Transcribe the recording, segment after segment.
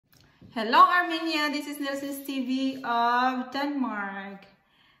Hello Armenia, this is Nelson's TV of Denmark.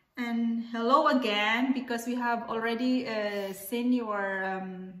 And hello again, because we have already seen your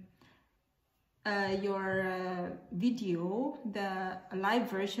video, the live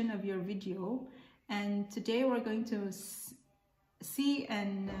version of your video. And today we're going to see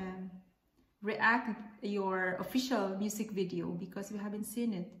and react your official music video, because we haven't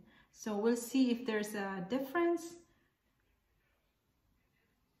seen it. So we'll see if there's a difference.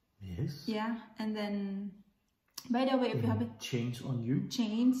 Yes. Yeah, and then, by the way, if you haven't Chainsonyou,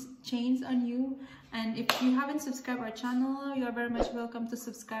 Chainsonyou, and if you haven't subscribed our channel, you are very much welcome to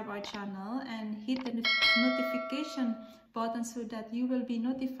subscribe our channel and hit the notification button so that you will be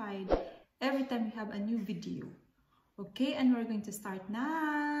notified every time we have a new video. Okay, and we're going to start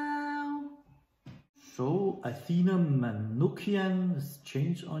now. So Athena Manoukian,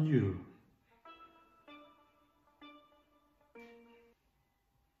 Chainsonyou.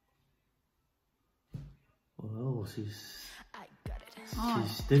 Well, she's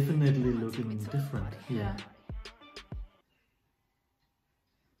definitely looking different here. Yeah.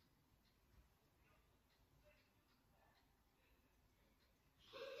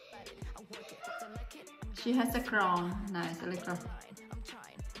 She has a crown. Nice, I like her.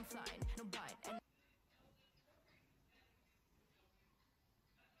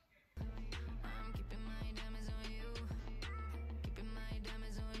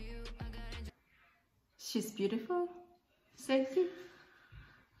 She's beautiful, sexy. Yes,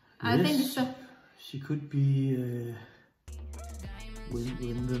 I think so. She could be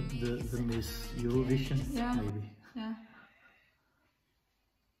win the Miss Eurovision, yeah. Maybe. Yeah.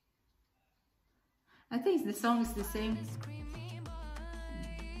 I think the song is the same.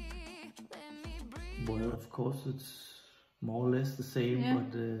 Well, of course, it's more or less the same, yeah.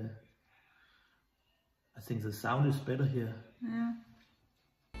 But I think the sound is better here. Yeah.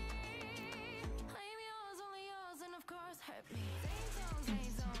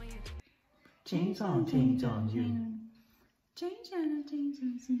 Change on you. Change on you.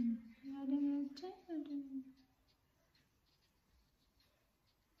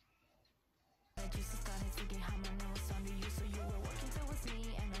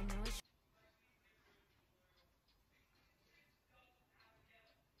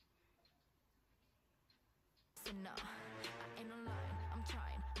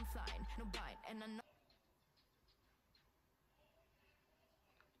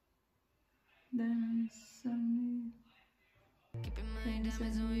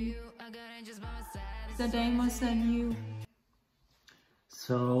 The diamonds on you.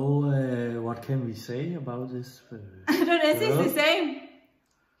 So, what can we say about this? I don't know, it's the same.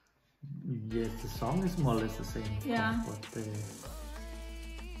 Yes, the song is more or less the same. Yeah. But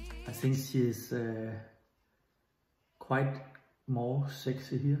I think she is quite more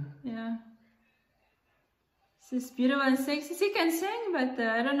sexy here. Yeah. She's beautiful and sexy. She can sing, but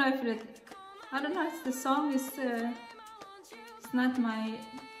I don't know if the song is. It's not my.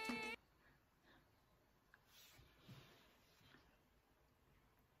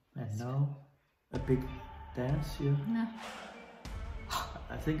 And now a big dance here. No.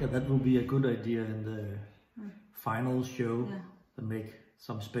 I think that will be a good idea in the final show. Yeah. To make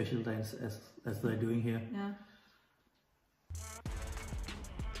some special dance as they're doing here. Yeah.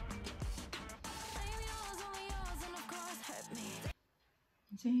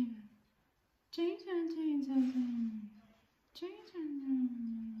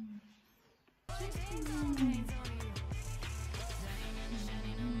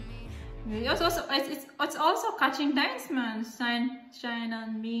 It's also catching dance, man. Shine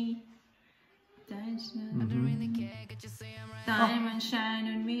on me. Dance, diamond shine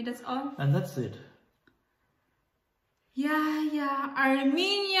on me. That's all. And that's it. Yeah.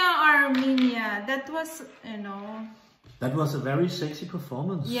 Armenia. That was, That was a very sexy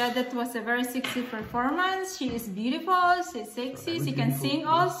performance. Yeah, that was a very sexy performance. She is beautiful. She's sexy. She can sing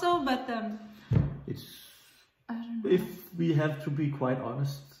also, but it's. I don't know. If we have to be quite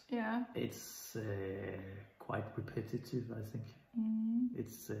honest. Yeah. It's quite repetitive, I think.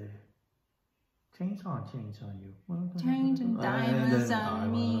 It's change on you. Change and diamonds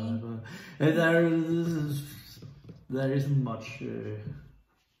on me. There isn't much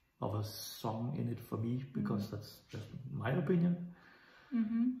of a song in it for me, because that's just my opinion.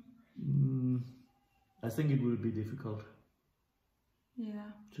 I think it will be difficult.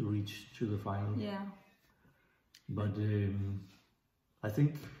 Yeah. To reach to the final. Yeah. But I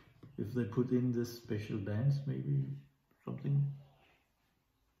think if they put in this special dance, maybe something,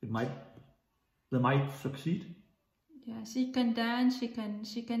 they might succeed. Yeah, she can dance, she can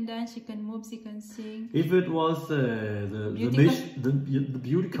dance, she can move, she can sing. If it was the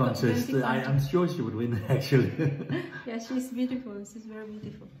beauty contest, I'm sure she would win actually. Yeah, she's beautiful. She's very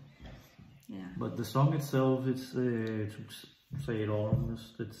beautiful. Yeah. But the song itself, it's to say it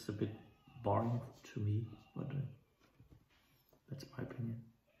almost, it's a bit boring to me. But that's my opinion.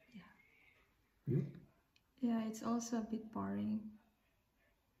 Yeah. You? Yeah, it's also a bit boring.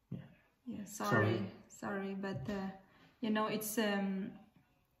 Yeah. Yeah. Sorry, but you know, it's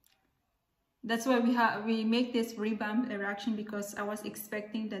that's why we make this revamp reaction, because I was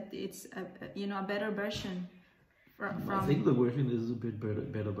expecting that it's a better version. I think the version is a bit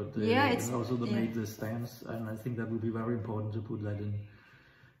better, but yeah, it's also made the stance, and I think that will be very important to put that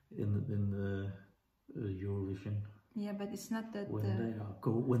in the Eurovision. Yeah, but it's not that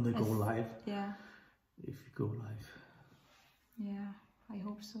when they go live. Yeah. If you go live. Yeah, I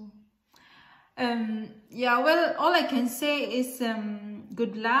hope so. Yeah, well, all I can say is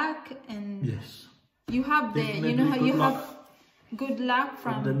good luck, and yes, you have good luck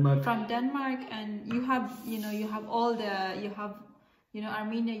from Denmark, and you have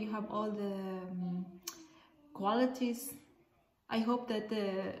Armenia, you have all the qualities. I hope that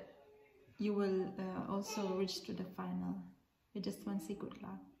you will also reach to the final. We just want to say good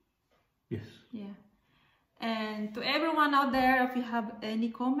luck. Yes. Yeah. And to everyone out there, if you have any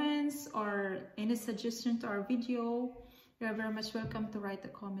comments or any suggestion to our video, you are very much welcome to write a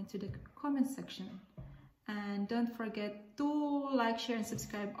comment to the comment section. And don't forget to like, share, and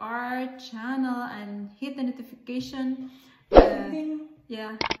subscribe our channel, and hit the notification,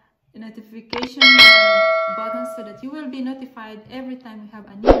 notification button, so that you will be notified every time we have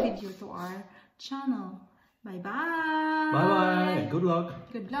a new video to our channel. Bye bye. Bye bye. Good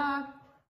luck. Good luck.